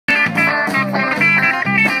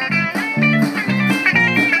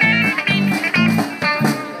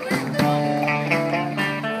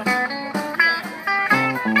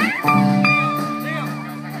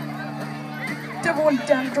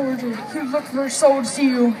first sold to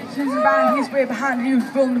you. He was about his way behind you,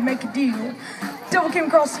 willing to make a deal. Devil came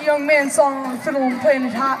across a young man sawing on a fiddle and playing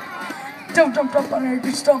it hot. Devil jumped up on your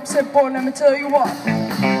stump, said, boy, let me tell you what.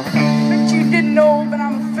 Bet you didn't know, but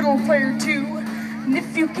I'm a fiddle player too. And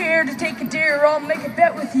if you care to take a dare, I'll make a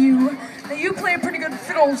bet with you. Now you play a pretty good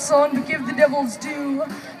fiddle, son, but give the devil his due.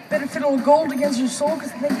 Bet a fiddle of gold against your soul,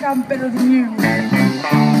 cause I think I'm better than you.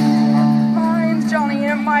 My name's Johnny,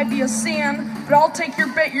 and it might be a sin, but I'll take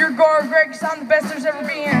your bet, your guard, Greg, cause I'm the best there's ever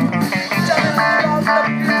been. Johnny, round up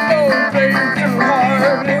your bow, play your fiddle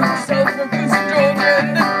hard, make yourself a goose drum,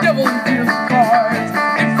 and the devil deals the cards.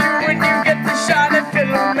 If you win, you get the shiny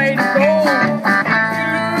fiddle made of gold. If you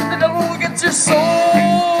lose, the devil gets your soul.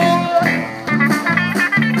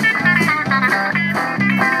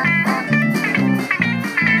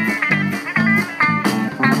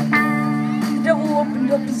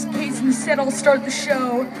 Up his case and he said, I'll start the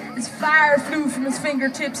show. His fire flew from his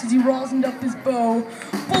fingertips as he rosined up his bow.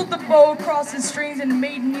 Pulled the bow across his strings and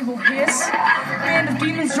made an evil hiss. A band of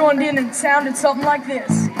demons joined in and it sounded something like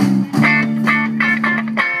this.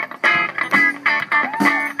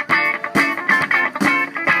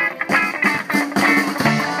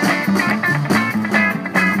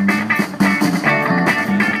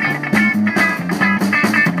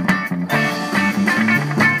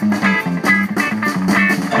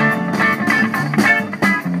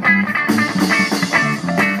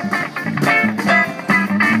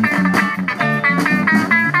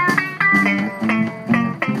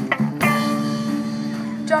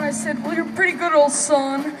 Johnny said, well, you're pretty good, old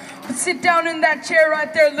son, but sit down in that chair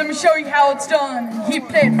right there, let me show you how it's done. And he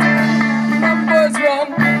played Run, Boys,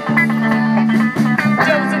 Run,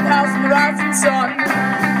 Devil's in the house in the rising sun,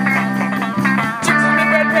 chicks in the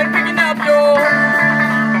red pen picking out door,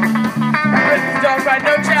 red dog right,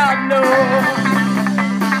 no child, no.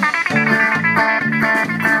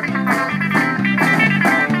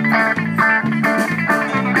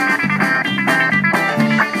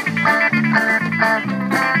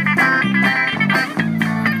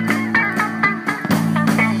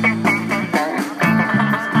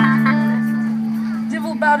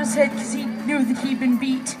 His head because he knew that he'd been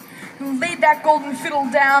beat and laid that golden fiddle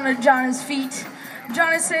down at Johnny's feet.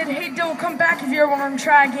 Johnny said, hey, devil, come back if you ever want to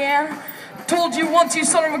try again. Told you once, you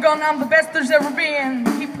son of a gun, I'm the best there's ever been.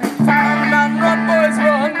 He played Fire on the Mountain, Run, Boys,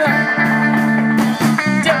 Run.